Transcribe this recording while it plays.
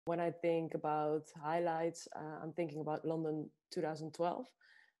When I think about highlights, I'm thinking about London 2012.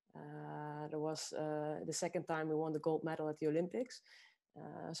 That was the second time we won the gold medal at the Olympics.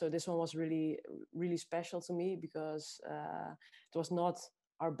 So this one was really, really special to me because it was not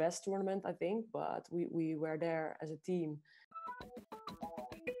our best tournament, I think, but we were there as a team.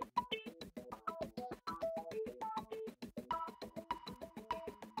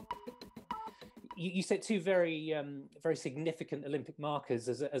 You set two very very significant Olympic markers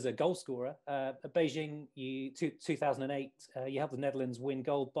as a goal scorer. At Beijing, 2008, you helped the Netherlands win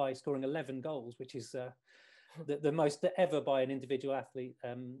gold by scoring 11 goals, which is the most ever by an individual athlete,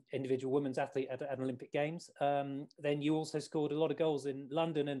 individual women's athlete at Olympic Games. Then you also scored a lot of goals in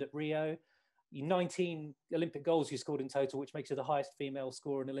London and at Rio. 19 Olympic goals you scored in total, which makes you the highest female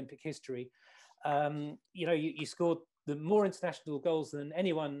scorer in Olympic history. You scored the more international goals than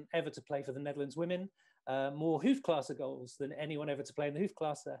anyone ever to play for the Netherlands women, more Hoofdklasse goals than anyone ever to play in the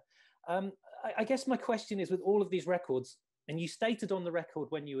Hoofdklasse. I guess my question is, with all of these records, and you stated on the record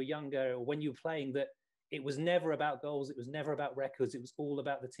when you were younger or when you were playing that it was never about goals, it was never about records, it was all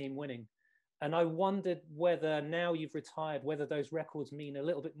about the team winning. And I wondered whether now you've retired, whether those records mean a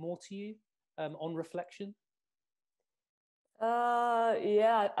little bit more to you on reflection.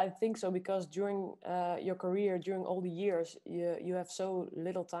 Yeah, I think so, because during your career, during all the years, you have so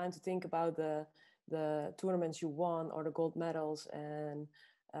little time to think about the tournaments you won or the gold medals. And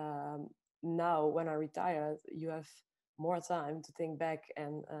now when I retired, you have more time to think back.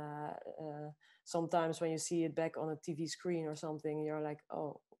 And sometimes when you see it back on a TV screen or something, you're like,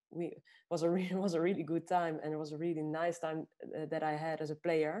 oh, was a really good time, and it was a really nice time that I had as a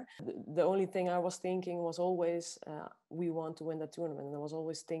player. The only thing I was thinking was always we want to win the tournament, and I was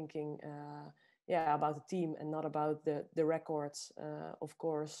always thinking about the team and not about the records. Of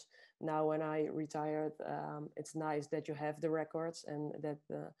course, now when I retired, it's nice that you have the records and that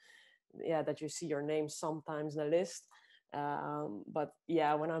that you see your name sometimes in the list. But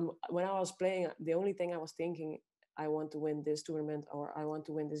yeah, when I was playing, the only thing I was thinking, I want to win this tournament, or I want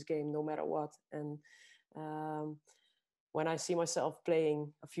to win this game no matter what. And when I see myself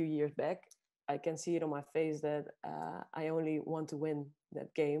playing a few years back, I can see it on my face that I only want to win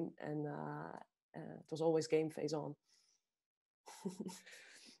that game. And it was always game face on.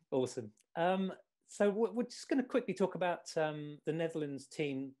 Awesome. So we're just going to quickly talk about the Netherlands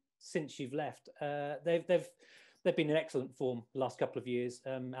team since you've left. They've been in excellent form the last couple of years.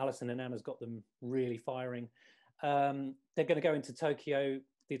 Alison and Anna's got them really firing. They're going to go into Tokyo,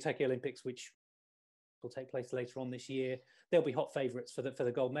 the Tokyo Olympics, which will take place later on this year. They'll be hot favourites for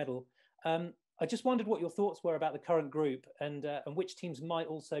the gold medal. I just wondered what your thoughts were about the current group, and which teams might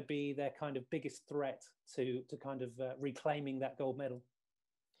also be their kind of biggest threat to kind of reclaiming that gold medal.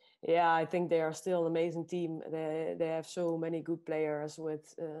 Yeah, I think they are still an amazing team. They have so many good players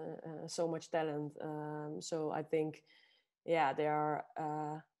with so much talent. So I think, yeah, they are,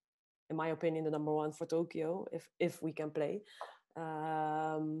 in my opinion, the number one for Tokyo if we can play.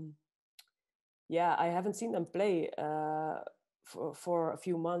 Yeah, I haven't seen them play for a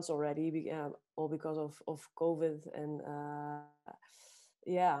few months already, all because of COVID, and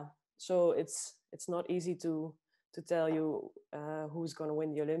yeah, so it's not easy to tell you who's going to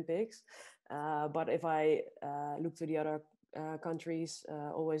win the Olympics. But if I look to the other countries,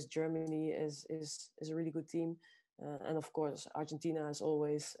 always Germany is a really good team. And of course, Argentina is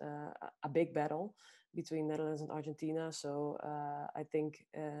always a big battle between Netherlands and Argentina. So I think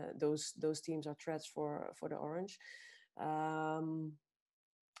those teams are threats for the Orange.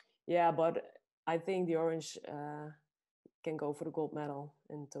 Yeah, but I think the Orange can go for the gold medal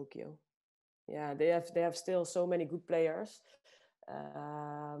in Tokyo. Yeah, they have still so many good players.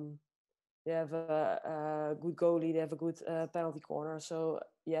 They have a good goalie. They have a good penalty corner. So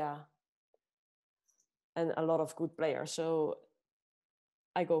yeah, and a lot of good players. So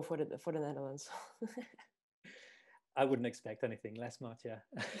I go for the Netherlands. I wouldn't expect anything less, Maartje.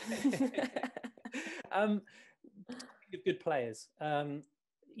 Good players.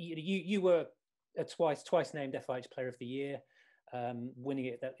 You were twice named FIH Player of the Year, winning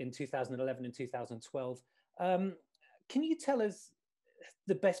it in 2011 and 2012. Can you tell us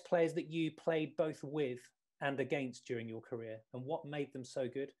the best players that you played both with and against during your career, and what made them so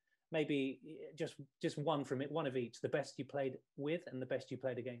good? Maybe just one of each. The best you played with and the best you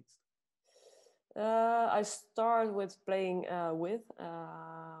played against. I start with playing with.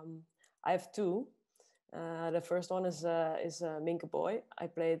 I have two. The first one is Minke Boy. I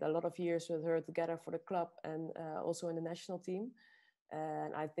played a lot of years with her together for the club and also in the national team.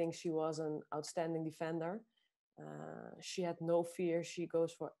 And I think she was an outstanding defender. She had no fear. She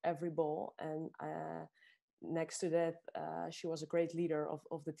goes for every ball. And next to that, she was a great leader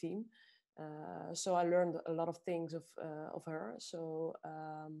of the team. So I learned a lot of things of her. So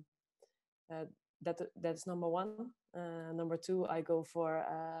that's number one. Number two, I go for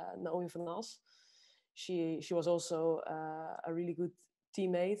Naomi van As. She was also a really good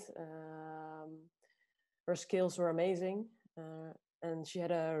teammate. Her skills were amazing, and she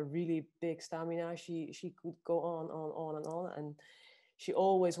had a really big stamina. She could go on and on, and she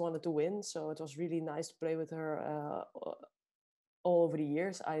always wanted to win. So it was really nice to play with her all over the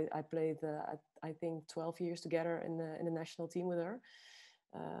years. I played I think 12 years together in the national team with her.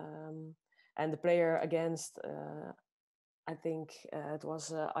 And the player against I think it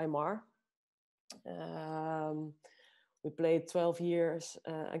was Aymar. We played 12 years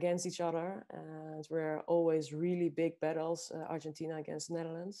against each other, and we're always really big battles. Argentina against the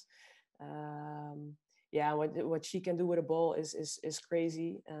Netherlands. Yeah, what she can do with a ball is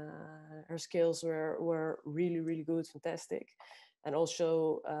crazy. Her skills were really good, fantastic, and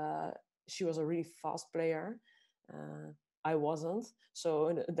also she was a really fast player. I wasn't,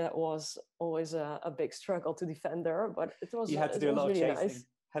 so that was always a big struggle to defend her. But it was, you had to do a lot of really chasing. Nice.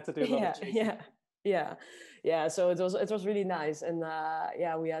 Had to do a lot of chasing. Yeah. So it was really nice, and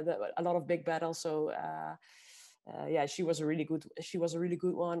yeah, we had a lot of big battles. So yeah, she was a really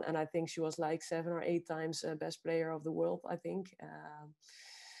good one, and I think she was like 7 or 8 times best player of the world, I think.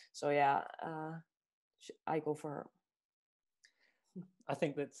 So yeah, I go for her. I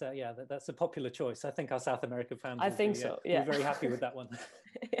think that's that's a popular choice. I think our South American fans will be very happy with that one.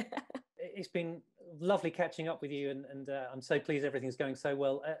 Yeah. It's been lovely catching up with you, and I'm so pleased everything's going so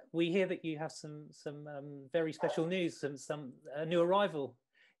well. We hear that you have some very special news. Some new arrival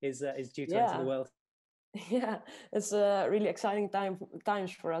is due to enter the world. Yeah, it's a really exciting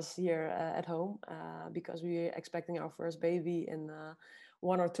times for us here at home because we're expecting our first baby in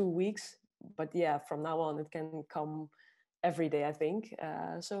 1 or 2 weeks. But yeah, from now on it can come every day, I think.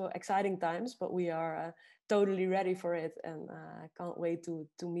 So exciting times, but we are totally ready for it, and can't wait to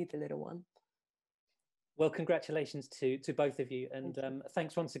meet the little one. Well, congratulations to both of you, and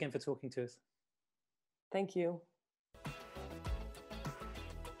thanks once again for talking to us. Thank you.